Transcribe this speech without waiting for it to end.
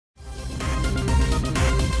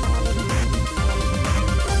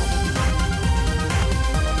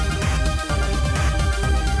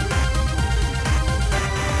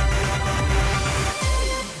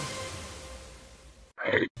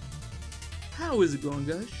How is it going,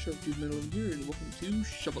 guys? Shoveldude Metal here, and welcome to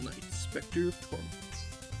Shovel Knight, Specter of Torment.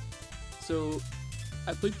 So,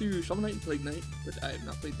 I played through Shovel Knight and Plague Knight, but I have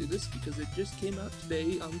not played through this because it just came out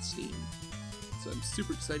today on Steam. So I'm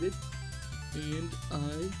super excited, and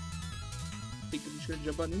I think I'm just going to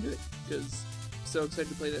jump on into it, because I'm so excited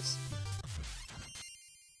to play this.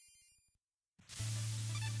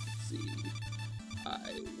 Let's see,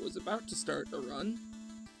 I was about to start a run,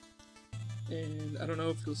 and I don't know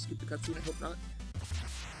if he'll skip the cutscene, I hope not.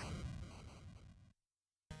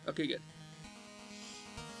 Okay, good.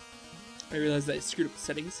 I realized that I screwed up the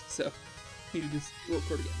settings, so I need to just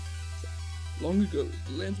record again. So, long ago,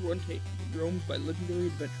 the lands were untamed and roamed by legendary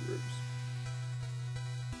adventurers.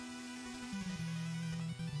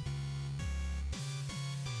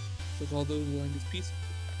 So although the land is peaceful,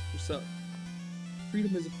 for some,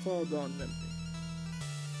 freedom is a far-gone memory.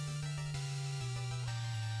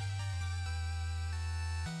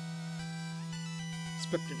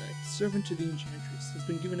 Specter Knight, servant to the Enchantress, has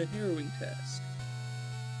been given a harrowing task.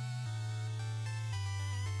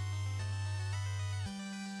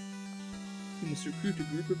 He must recruit a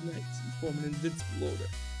group of knights and form an invincible order.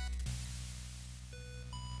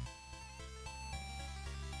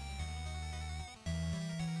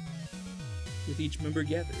 With each member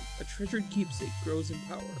gathered, a treasured keepsake grows in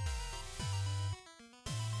power.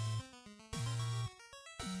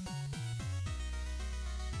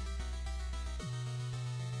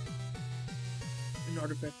 An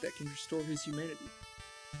artifact that can restore his humanity.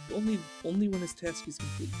 Only when his task is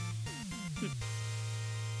complete.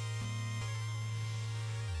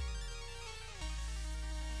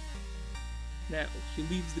 Now, he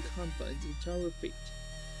leaves the confines of the Tower of Fate.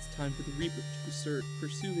 It's time for the Reaper to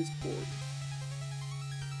pursue his quarry.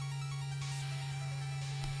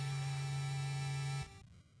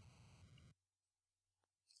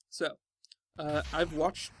 So, I've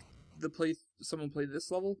watched someone play this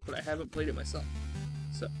level, but I haven't played it myself.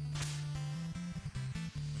 So, I'm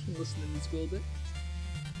gonna listen to the music a little bit.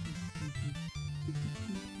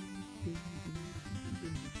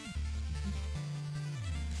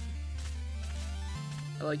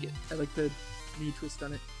 I like it. I like the new twist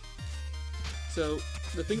on it. So,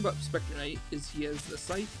 the thing about Specter Knight is he has the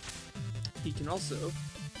scythe. He can also,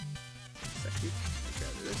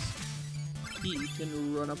 he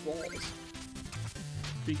can run up walls.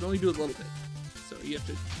 But you can only do a little bit. So you have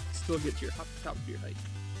to still get to your top of your height.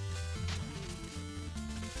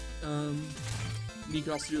 You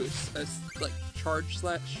can also do a like charge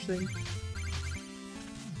slash thing.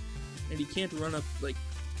 And he can't run up like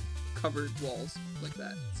covered walls like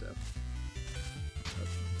that, so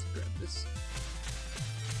let's grab this.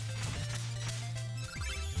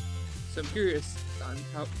 So I'm curious on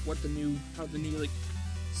how the new like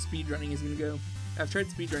speedrunning is gonna go. I've tried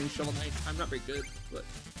speedrunning Shovel Knight. I'm not very good, but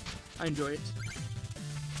I enjoy it.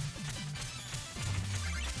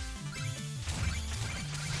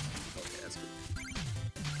 Okay, that's good.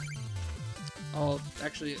 Oh,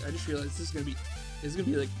 actually, I just realized this is gonna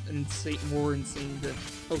be like an more insane than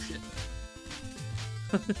oh shit.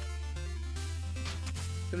 It's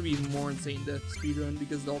gonna be even more insane to speedrun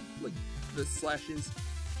because of all like the slashes.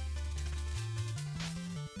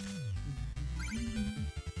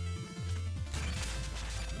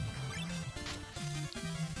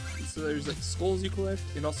 So there's like skulls you collect,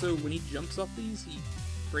 and also when he jumps off these, he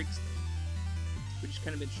breaks them, which is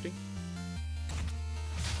kind of interesting.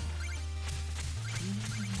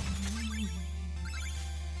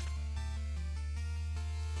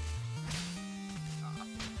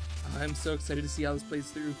 I'm so excited to see how this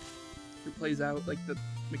plays out, like the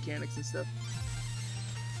mechanics and stuff.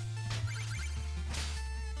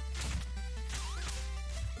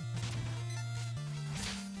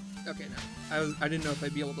 Okay, now I didn't know if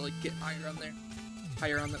I'd be able to like get higher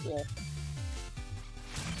on that wall.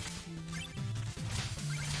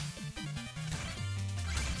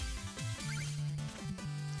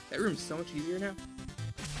 That room's so much easier now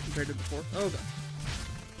compared to before. Oh god.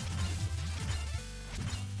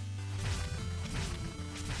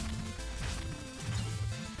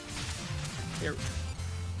 There we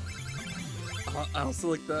go. I also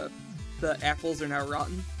like the apples are now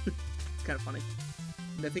rotten. It's kind of funny.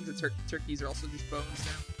 And I think the turkeys are also just bones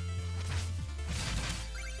now.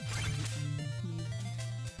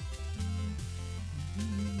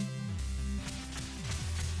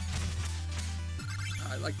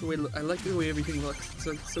 I like the way everything looks.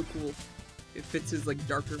 It's so cool. It fits his like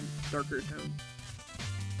darker tone.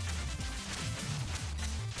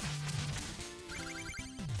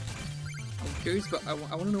 I'm curious, but I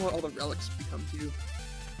want to know what all the relics become too.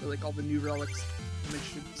 Or, like all the new relics. I'm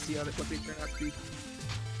interested to see what they turn out to be.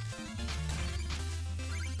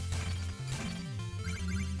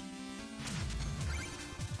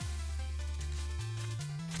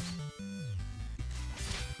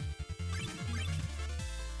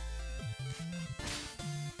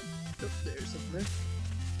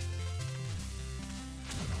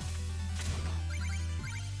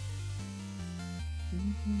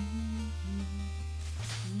 No,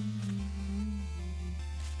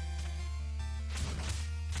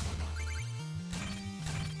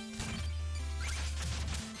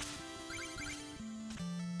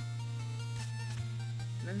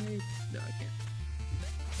 I can't.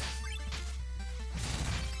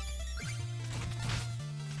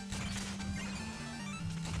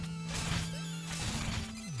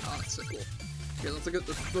 Oh, it's so cool. Here, let's take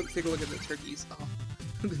a look at the turkeys. Oh,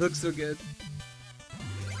 they look so good.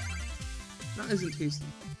 Not as tasty,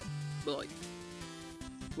 but like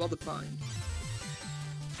well defined.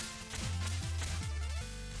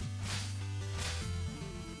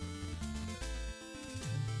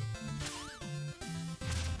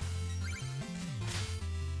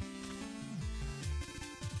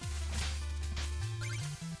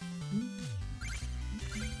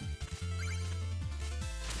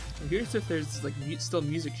 I'm curious if there's like still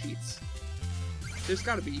music sheets. There's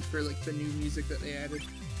gotta be for like the new music that they added.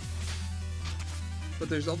 But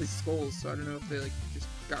there's all these skulls, so I don't know if they like just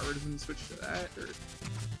got rid of them and switched to that, or...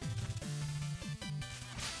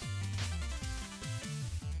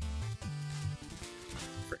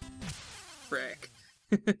 Frick.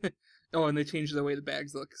 Oh, and they changed the way the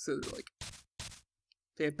bags look, so they're like...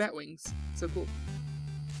 They have bat wings. So cool.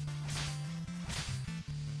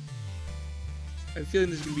 I have a feeling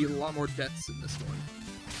there's going to be a lot more deaths in this one.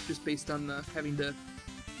 Just based on having to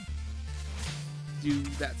do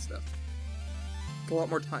that stuff. A lot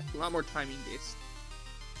more timing based.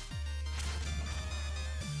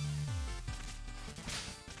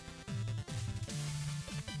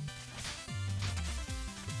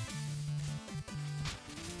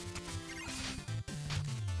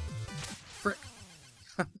 Frick.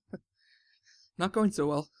 Not going so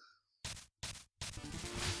well.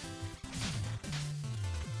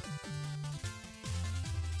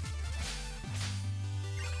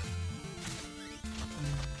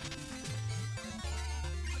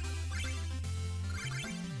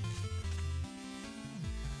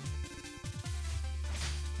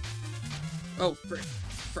 Oh, frick.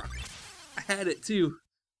 I had it too.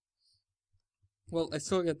 Well, I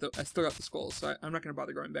still got the skulls, so I'm not gonna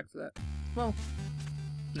bother going back for that. Well,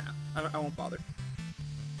 no, I won't bother.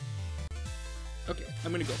 Okay,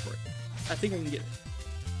 I'm gonna go for it. I think I can get it.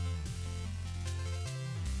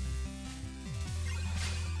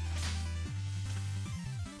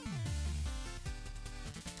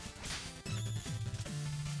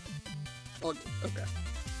 Oh, okay.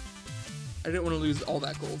 I didn't want to lose all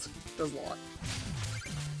that gold. That was a lot.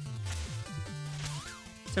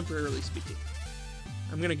 Temporarily speaking.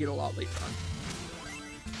 I'm gonna get a lot later on.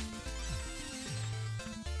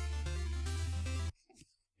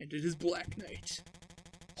 And it is Black Knight.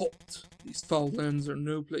 Halt! These foul lands are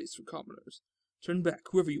no place for commoners. Turn back,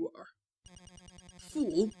 whoever you are.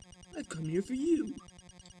 Fool! I've come here for you.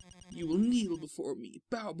 You will kneel before me,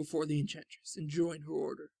 bow before the Enchantress, and join her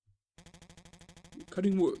order. Your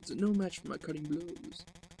cutting words are no match for my cutting blows.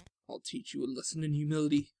 I'll teach you a lesson in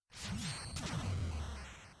humility.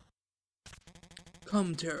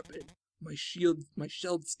 Come, TERRORPIN, my shelled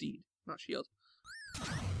steed. Not shield.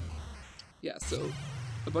 Yeah, so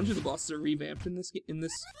a bunch of the bosses are revamped in this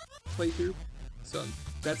playthrough, so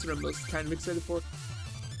that's what I'm most kind of excited for.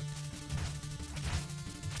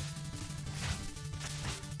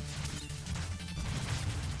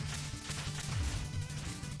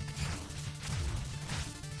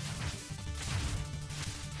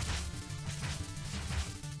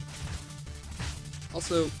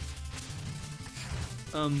 Also,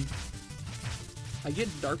 I get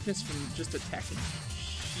darkness from just attacking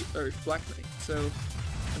Black Knight, so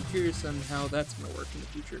I'm curious on how that's gonna work in the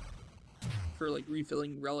future for like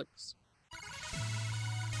refilling relics.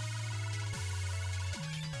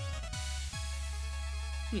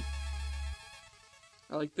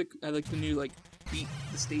 I like the new like beat,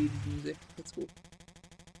 the stage music. That's cool.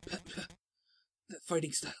 That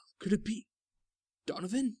fighting style, could it be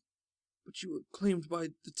Donovan? But you were claimed by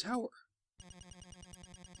the tower.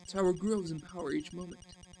 The tower grows in power each moment.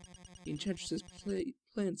 The Enchantress has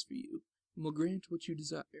plans for you, and will grant what you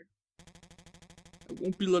desire. I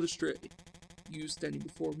won't be led astray. You standing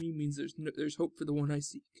before me means there's hope for the one I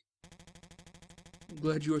seek. I'm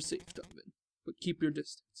glad you are safe, Donovan, but keep your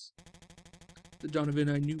distance. The Donovan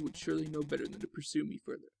I knew would surely know better than to pursue me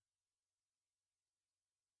further.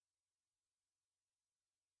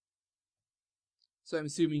 So I'm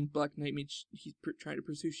assuming Black Knight means he's trying to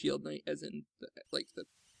pursue Shield Knight, as in the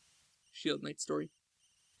Shield Knight story.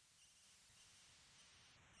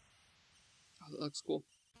 Oh, that looks cool.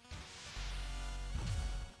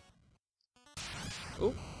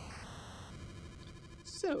 Oh.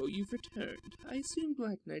 So, you've returned. I assume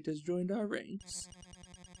Black Knight has joined our ranks.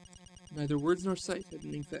 Neither words nor sight had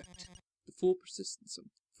any effect. The full persistence of a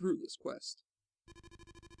fruitless quest.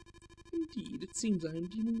 Indeed, it seems I am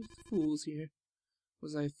dealing with fools here.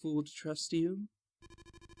 Was I a fool to trust you?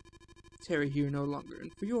 Tarry here no longer,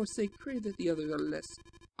 and for your sake pray that the others are less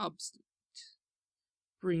obstinate.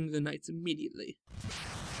 Bring the knights immediately.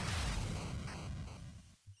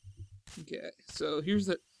 Okay, so here's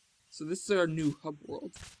the... So this is our new hub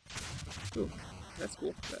world. Oh, that's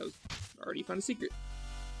cool. That was... Already found a secret.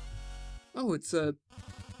 Oh, it's a...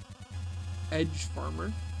 Edge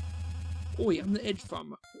farmer. Oi, I'm the edge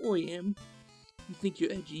farmer. Oi, am. You think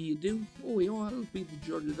you're edgy, you do? Oi, I'll be the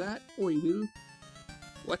judge of that. Oi, will.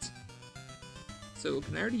 What? So,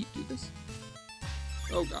 can I already do this?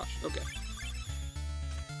 Oh gosh, okay.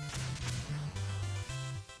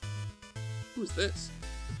 Who's this?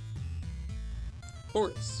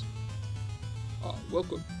 Horace. Ah,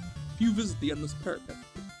 welcome. Few visit the endless parapet.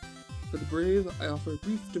 For the brave, I offer a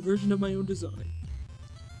brief diversion of my own design.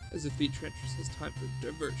 As if the Enchantress has time for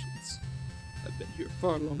diversions. I've been here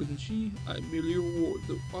far longer than she. I merely reward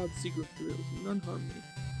the odd seeker of thrills and none harm me.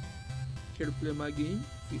 Care to play my game?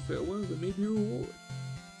 If you fare well, there may be a reward.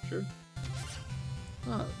 Sure.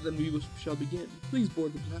 Ah, then we shall begin. Please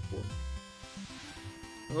board the platform.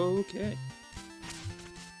 Okay.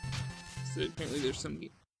 So apparently there's some...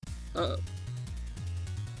 Uh-oh.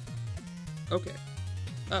 Okay.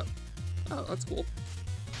 Oh. Oh, that's cool.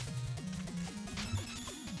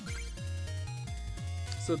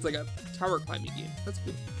 So it's like a tower climbing game. That's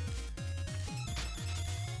cool.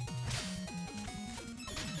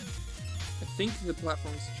 I think the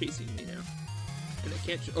platform is chasing me now. And I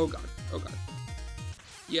can't... Oh god. Oh god.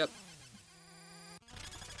 Yep.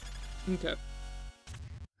 Okay.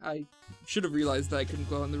 I should have realized that I couldn't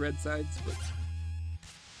go on the red sides, but...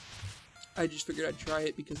 I just figured I'd try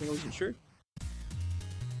it because I wasn't sure.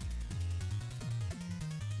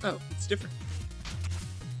 Oh, it's different.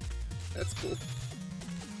 That's cool.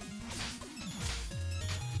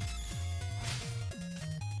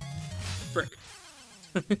 Frick.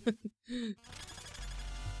 I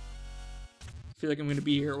feel like I'm gonna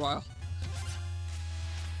be here a while.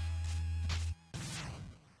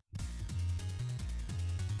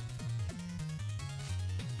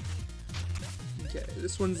 Okay,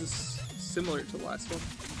 this one's similar to the last one.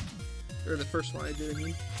 Or the first one I did, I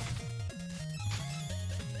mean.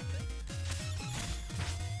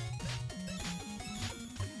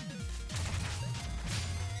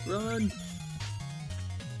 Run!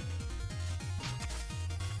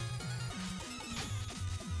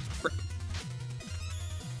 Frick.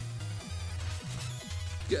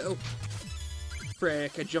 Go!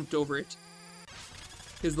 Frick, I jumped over it.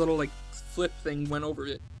 His little, like, flip thing went over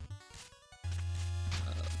it.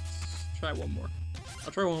 Let's try one more.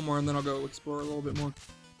 I'll try one more and then I'll go explore a little bit more.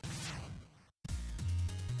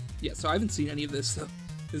 Yeah, so I haven't seen any of this, so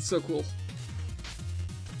it's so cool.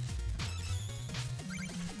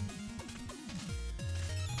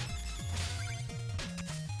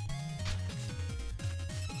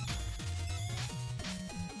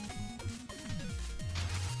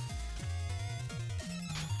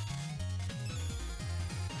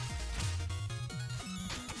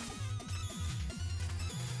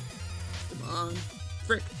 Come on.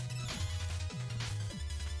 Frick.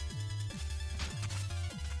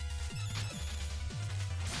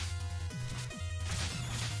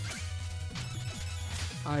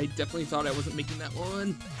 I definitely thought I wasn't making that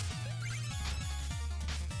one.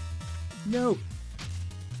 No.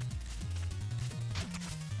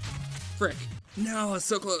 Frick. No, I was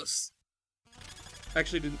so close.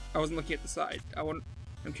 Actually, I wasn't looking at the side. I'm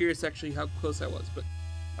curious actually how close I was, but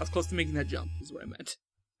I was close to making that jump, is what I meant.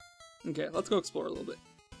 Okay, let's go explore a little bit.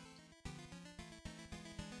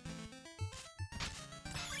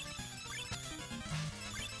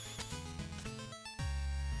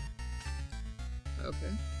 Okay.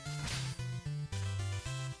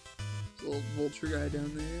 There's a little vulture guy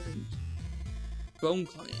down there, and... Bone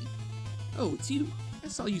Clan. Oh, it's you. I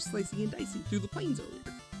saw you slicing and dicing through the plains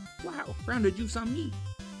earlier. Wow, rounded juice on me.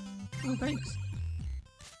 Oh, thanks.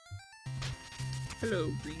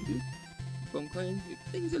 Hello, Green Dude. Bone Clan, if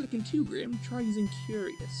things are looking too grim, try using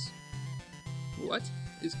Curious. What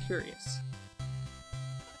is Curious?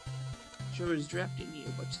 Sure is drafting you,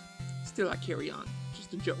 but still I carry on.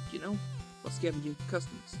 Just a joke, you know? While scavenging for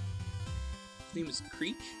customers. His name is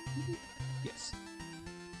Creech? Yes.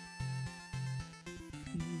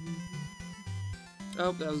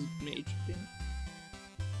 Oh, that was Mage. Damn it.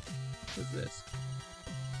 What's this?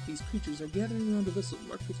 These creatures are gathering around a vessel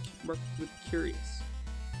marked with Curious.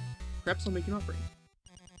 Perhaps I'll make an offering.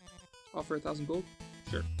 Offer 1,000 gold?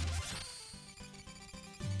 Sure.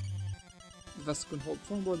 The vessel can hold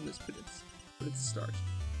far more than this, but it's a start.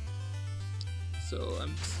 So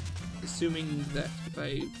I'm assuming that if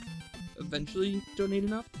I eventually donate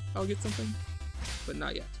enough, I'll get something, but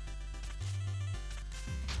not yet.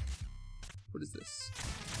 What is this?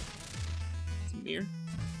 It's a mirror.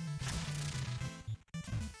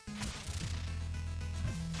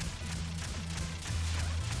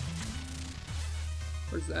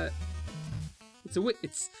 What is that? It's a witch.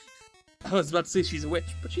 I was about to say she's a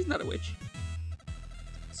witch, but she's not a witch.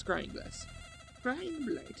 Scrying glass. Crying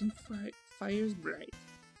blight and fires bright.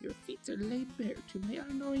 Your feet are laid bare to my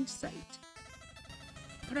unknowing sight.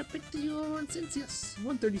 Parapetio Sensius.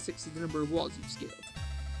 136 is the number of walls you've scaled.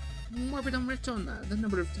 Morbidum Retona, the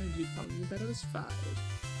number of times you've fallen in battle is 5.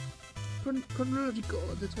 Chronological,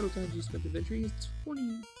 the total times you spent adventuring is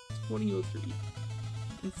 2003.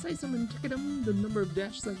 Incisum and Tekadum, the number of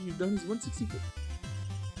dash slashes you've done is 164.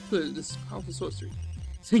 Clearly, this is powerful sorcery.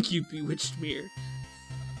 Thank you, bewitched mirror.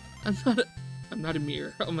 I'm not a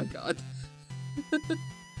mirror. Oh my god.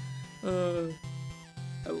 I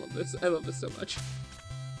love this. I love this so much.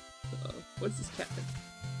 What's this cat thing?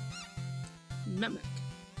 Namek.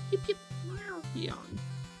 Yip yip. Wow. Yawn.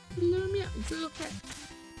 Hello, meow. It's a little cat.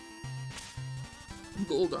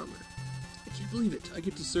 Gold armor. I can't believe it. I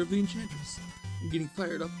get to serve the Enchantress. I'm getting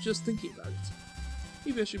fired up just thinking about it.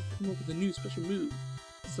 Maybe I should come up with a new special move.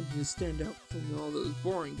 Something to stand out from all those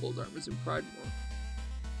boring gold armors in Pridemore.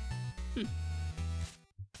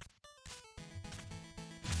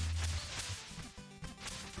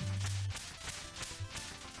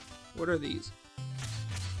 What are these?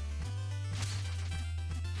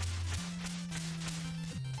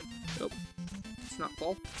 Nope. It's not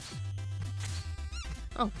fall.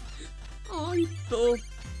 Oh. Oh, you little...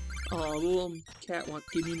 Oh, the little cat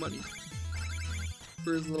gave me money.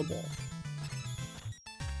 For his little ball.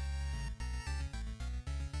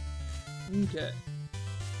 Okay.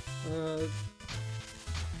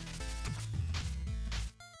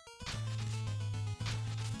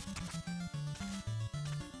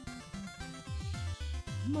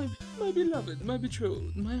 My beloved, my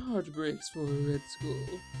betrothed, my heart breaks for a red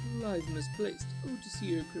skull. Lies misplaced. Oh, to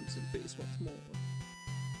see her crimson face once more.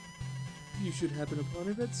 If you should happen upon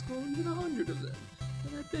a red skull, even 100 of them,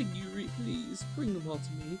 then I beg you, please, bring them all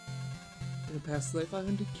to me. In a past life I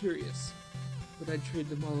hunted curious, but I'd trade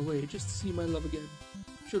them all away just to see my love again.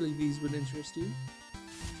 Surely these would interest you.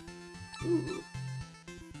 Ooh.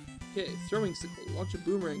 Okay, throwing sickle, launch a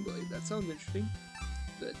boomerang blade. That sounds interesting.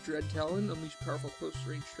 The Dread Talon, unleash powerful close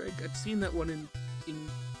range strike. I've seen that one in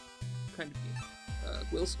kind of game.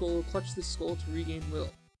 Will Skull, clutch this skull to regain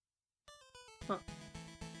will. Huh.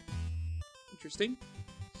 Interesting.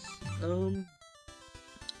 I'm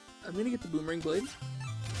gonna get the boomerang blade.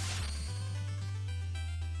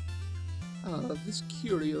 This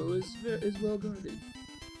curio is well guarded.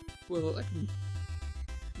 Well,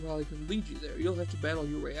 while I can lead you there, you'll have to battle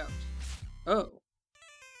your way out. Oh.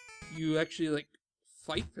 You actually, like,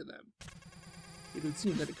 fight for them. It would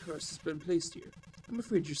seem that a curse has been placed here. I'm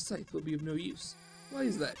afraid your scythe will be of no use. Why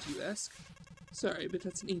is that, you ask? Sorry, but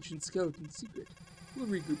that's an ancient skeleton secret. We'll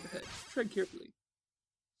regroup ahead. Tread carefully.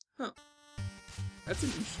 Huh. That's an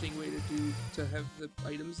interesting way to have the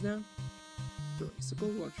items now. Throwing sickle,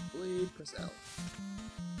 launch blade, press L.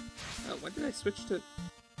 Oh, when did I switch to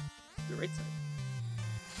the right side?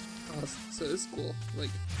 Oh, so this is cool. Like,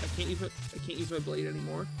 I can't use my blade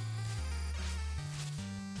anymore.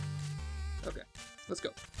 Okay, let's go.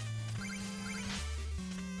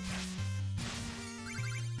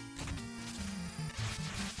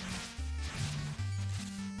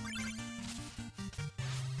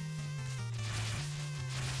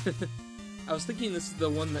 I was thinking this is the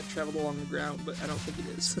one that traveled along the ground, but I don't think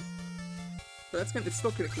it is. But that's it's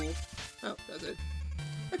still kind of cool. Oh, that's it.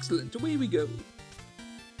 Excellent, away we go.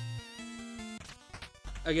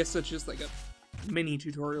 I guess that's just like a mini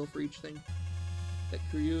tutorial for each thing. That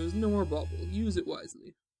curio is no more bauble. Use it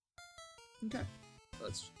wisely. Okay,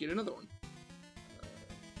 let's get another one.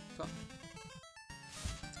 Fuck.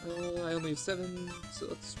 I only have 7, so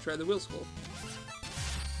let's try the Will Skull.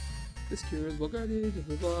 This curio is well guarded,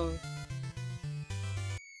 blah blah blah.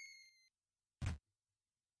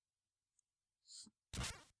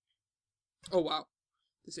 Oh wow,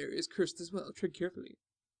 this area is cursed as well. Tread carefully.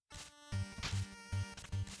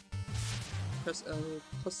 Press L,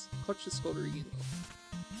 plus clutch the skull to regain health.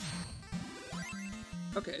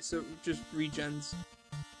 Okay, so just regens.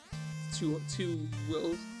 Two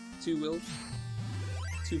will, 2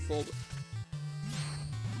 full.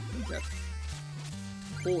 Okay.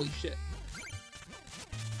 Holy shit.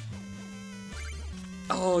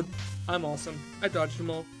 Oh, I'm awesome. I dodged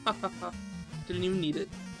them all. Ha ha ha. Didn't even need it.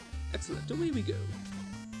 Excellent, away we go.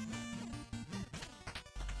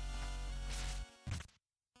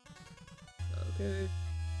 Okay.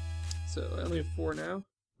 So, I only have 4 now.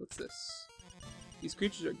 What's this? These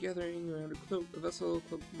creatures are gathering around a vessel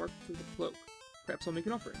marked with a cloak. Perhaps I'll make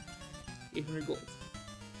an offering. 800 gold.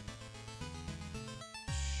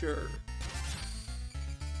 Sure.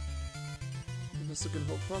 The vessel can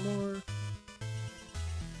hold far more.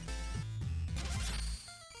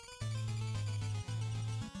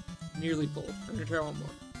 Nearly full. I'm gonna try one more.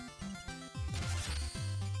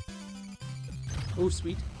 Oh,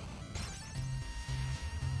 sweet.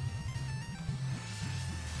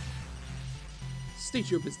 State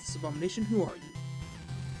your business, abomination. Who are you?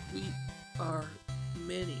 We are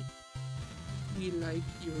many. We like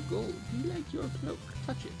your gold. We like your cloak.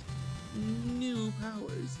 Touch it. New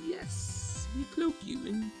powers. Yes. We cloak you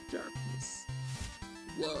in darkness.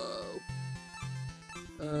 Whoa.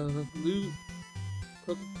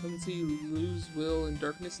 Cloak of clemency, lose will in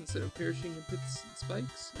darkness instead of perishing in pits and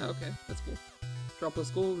spikes. Oh, okay, that's cool. Drop less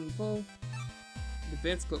gold when you fall.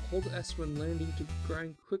 Advanced cloak, hold S when landing to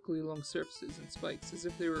grind quickly along surfaces and spikes as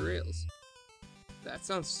if they were rails. That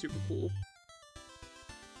sounds super cool.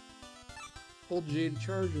 Hold J to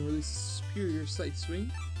charge and release a superior sight swing.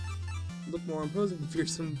 Look more imposing and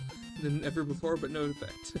fearsome than ever before, but no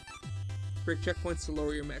effect. Break checkpoints to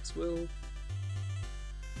lower your max will.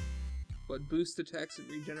 But boost attacks and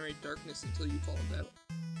regenerate darkness until you fall in battle.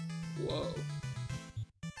 Whoa.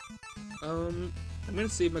 I'm gonna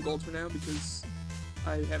save my gold for now because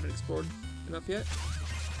I haven't explored enough yet.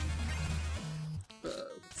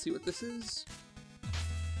 Let's see what this is.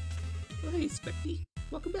 Oh, hey, Specty.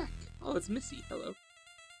 Welcome back. Oh, it's Missy. Hello.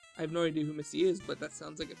 I have no idea who Missy is, but that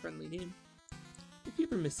sounds like a friendly name. If you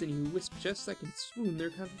ever miss any wisp chests, I can swoon their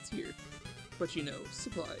contents here. But you know,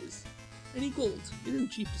 supplies. Any gold. It isn't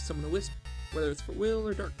cheap to summon a wisp, whether it's for will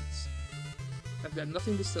or darkness. I've got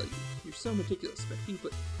nothing to sell you. You're so meticulous, Specty,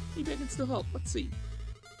 but maybe I can still help. Let's see.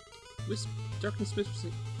 Darkness wisps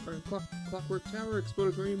are in Clockwork Tower,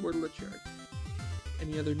 Explodatorium, Mortal Yard.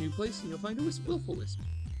 Any other new place and you'll find a willful wisp.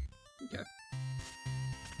 Okay.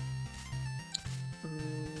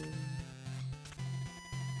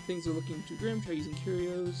 Things are looking too grim, try using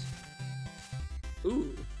curios.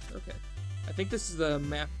 Ooh, okay. I think this is the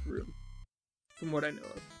map room, from what I know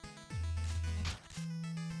of.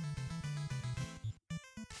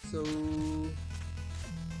 So,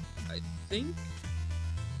 I think...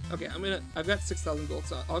 Okay, I've got 6,000 gold,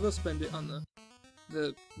 so I'll go spend it on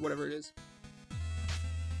the whatever it is.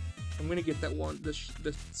 I'm gonna get that one, the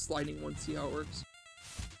sliding one, see how it works.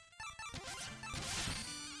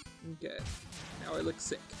 Okay, now I look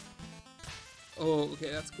sick. Oh,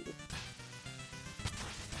 okay, that's cool.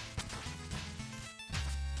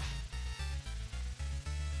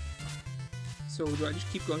 So do I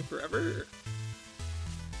just keep going forever?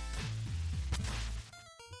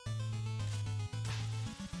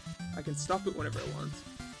 I can stop it whenever I want.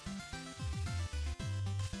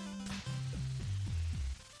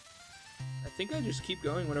 I think I just keep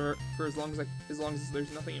going whenever, for as long as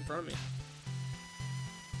there's nothing in front of me.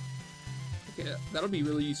 Okay, that'll be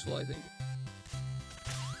really useful, I think.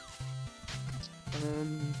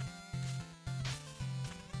 And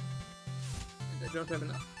I don't have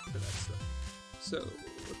enough for that stuff. So,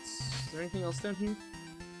 is there anything else down here?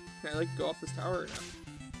 Can I, like, go off this tower or no?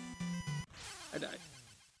 I died.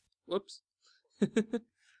 Whoops.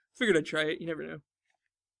 Figured I'd try it, you never know.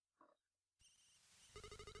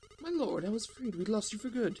 My lord, I was afraid we'd lost you for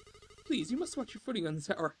good. Please, you must watch your footing on the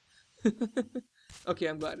tower. Okay,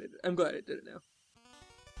 I'm glad it did it now.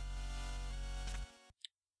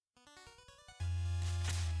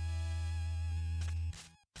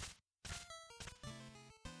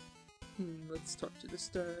 Let's talk to this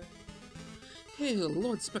star. Hail,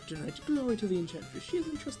 Lord Spectre Knight, glory to the Enchantress. She has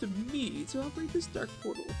entrusted me to operate this dark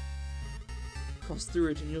portal. Cross through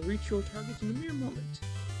it and you'll reach your target in a mere moment.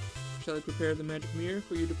 Shall I prepare the magic mirror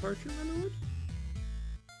for your departure, my lord?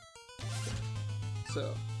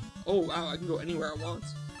 So, oh wow, I can go anywhere I want.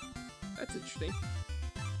 That's interesting.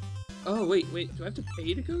 Oh, wait, do I have to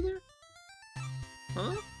pay to go there?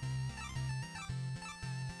 Huh?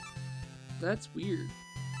 That's weird.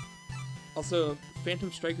 Also, Phantom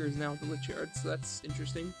Striker is now at the Lich Yard, so that's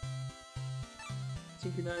interesting.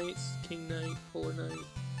 Tinker Knight, King Knight, Polar Knight,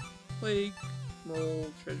 Plague, Mole,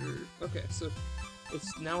 Treasure. Okay, so it's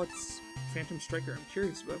Phantom Striker. I'm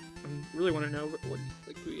curious about. I really want to know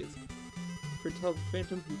who he is. For tell the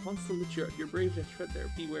Phantom who haunts the Lich Yard, you're brave to tread there.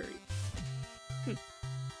 Be wary.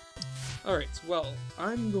 Alright, well,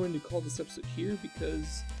 I'm going to call this episode here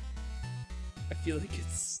because I feel like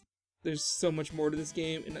there's so much more to this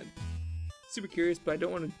game, and super curious, but I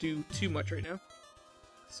don't want to do too much right now.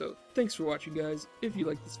 So thanks for watching, guys. If you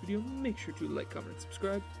like this video, make sure to like, comment, and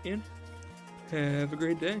subscribe, and have a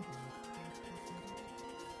great day.